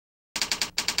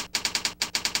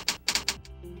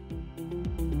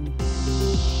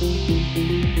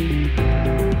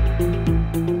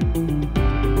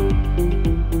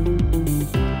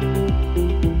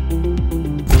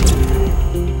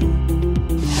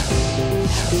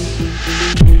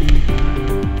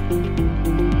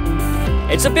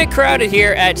It's a bit crowded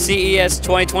here at CES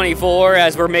 2024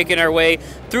 as we're making our way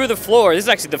through the floor. This is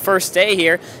actually the first day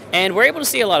here, and we're able to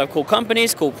see a lot of cool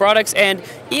companies, cool products, and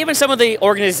even some of the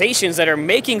organizations that are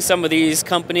making some of these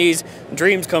companies'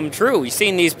 dreams come true. You've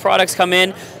seen these products come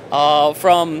in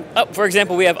for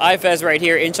example, we have IFES right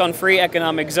here, Incheon Free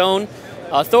Economic Zone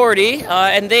Authority,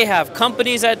 and they have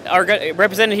companies that are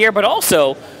represented here, but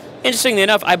also, interestingly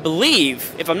enough, I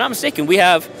believe, if I'm not mistaken, we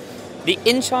have the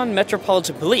Incheon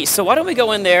Metropolitan Police. So why don't we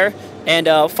go in there and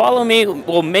follow me,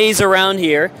 we'll maze around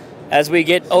here as we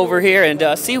get over here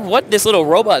and see what this little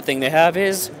robot thing they have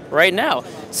is right now.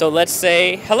 So let's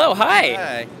say hello, hi.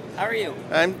 Hi. How are you?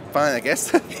 I'm fine, I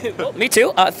guess. Well, me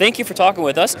too. Thank you for talking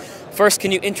with us. First,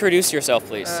 can you introduce yourself,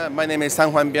 please? My name is Sang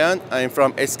Hwan-byun. I'm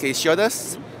from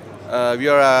SK쉴더스. We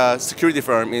are a security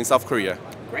firm in South Korea.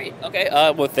 Great. Okay.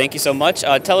 Well, thank you so much.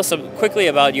 Tell us quickly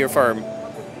about your firm.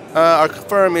 Our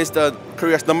firm is the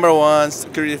Korea's #1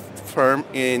 security firm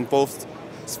in both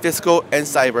physical and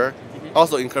cyber,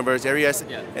 also in converged areas.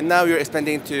 Yeah. And now we're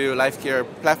expanding to life care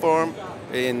platform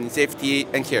in safety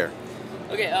and care.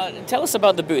 Okay, tell us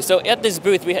about the booth. So at this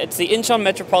booth, it's the Incheon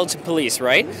Metropolitan Police,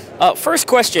 right? First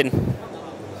question,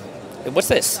 what's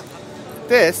this?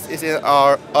 This is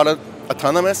our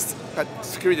autonomous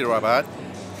security robot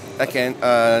that can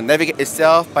navigate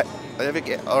itself,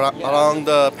 along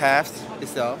the path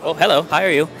itself. Oh, hello. How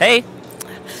are you? Hey.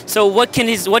 So what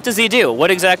does he do? What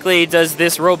exactly does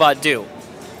this robot do?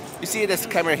 You see this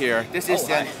camera here. This is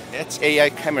an AI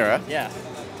camera. Yeah.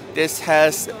 This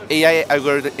has AI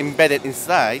algorithm embedded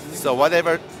inside, so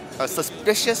whatever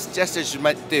suspicious gestures you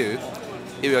might do,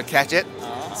 it will catch it,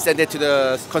 send it to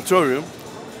the control room,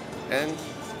 and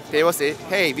they will say,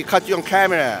 "Hey, we caught you on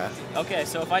camera." Okay,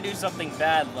 so if I do something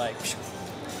bad, like,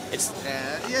 it's...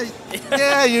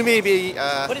 yeah, you may be...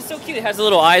 But it's so cute. It has the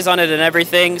little eyes on it and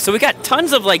everything. So we got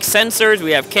tons of like sensors.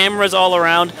 We have cameras all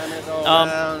around.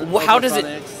 How does it...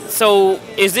 So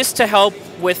is this to help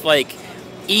with like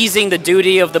easing the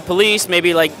duty of the police?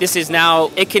 Maybe like this is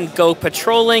now, it can go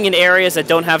patrolling in areas that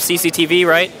don't have CCTV,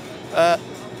 right?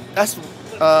 That's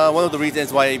one of the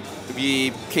reasons why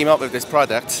we came up with this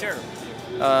product. Sure.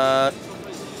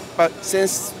 But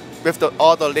since with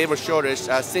all the labor shortage,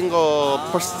 a single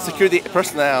security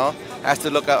personnel has to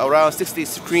look at around 60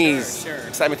 screens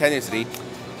simultaneously.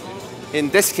 In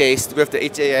this case, with the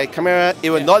HAI camera, it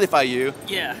will notify you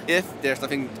if there's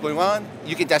something going on.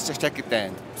 You can just check it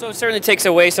then. So it certainly takes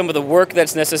away some of the work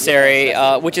that's necessary,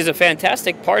 which is a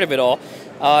fantastic part of it all.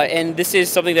 And this is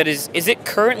something that is it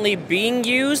currently being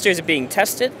used or is it being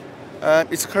tested?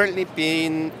 It's currently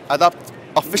being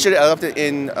officially adopted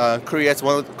in Korea's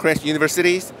one of the Korean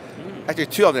universities. Actually,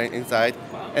 2 of them inside.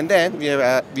 Wow. And then we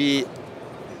are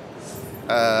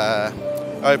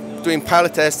doing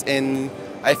pilot tests in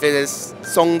IFES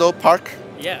Songdo Park.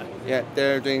 Yeah. Yeah,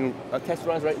 they're doing test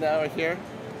runs right now right here.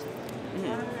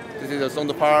 This is the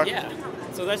Songdo Park. Yeah.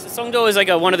 So Songdo is like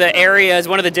one of the areas,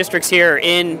 one of the districts here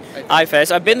in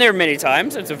IFES. I've been there many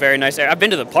times. It's a very nice area. I've been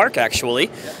to the park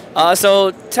actually.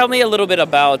 So tell me a little bit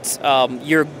about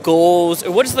your goals.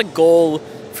 What is the goal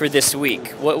for this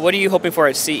week? What are you hoping for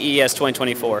at CES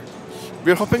 2024?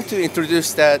 We're hoping to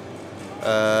introduce that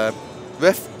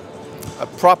with a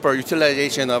proper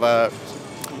utilization of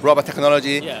robot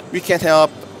technology. We can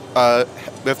help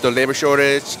with the labor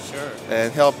shortage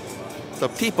and help the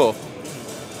people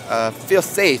feel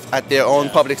safe at their own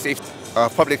public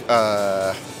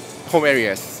home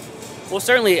areas. Well,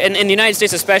 certainly, in the United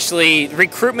States especially,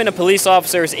 recruitment of police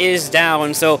officers is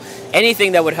down, so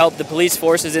anything that would help the police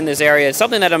forces in this area is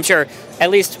something that I'm sure, at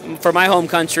least for my home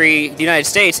country, the United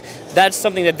States, that's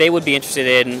something that they would be interested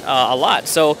in a lot.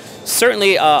 So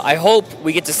certainly, I hope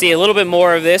we get to see a little bit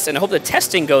more of this, and I hope the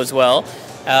testing goes well.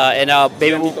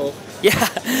 Maybe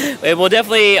we'll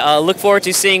definitely look forward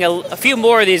to seeing a few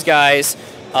more of these guys.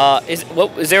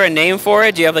 Is there a name for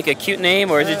it? Do you have like a cute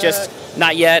name, or is it just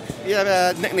not yet? We have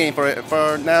a nickname for it.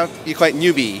 For now, you call it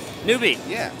Newbie. Newbie.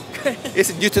 Yeah.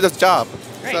 It's new to the job.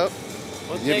 Great. So,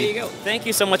 well, there you go. Thank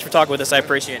you so much for talking with us. I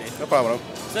appreciate it. No problem.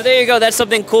 So there you go. That's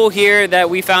something cool here that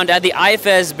we found at the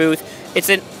IFES booth. It's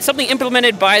something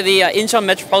implemented by the Incheon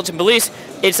Metropolitan Police.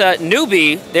 It's a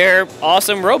Newbie, their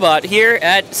awesome robot here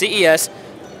at CES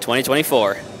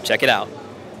 2024. Check it out.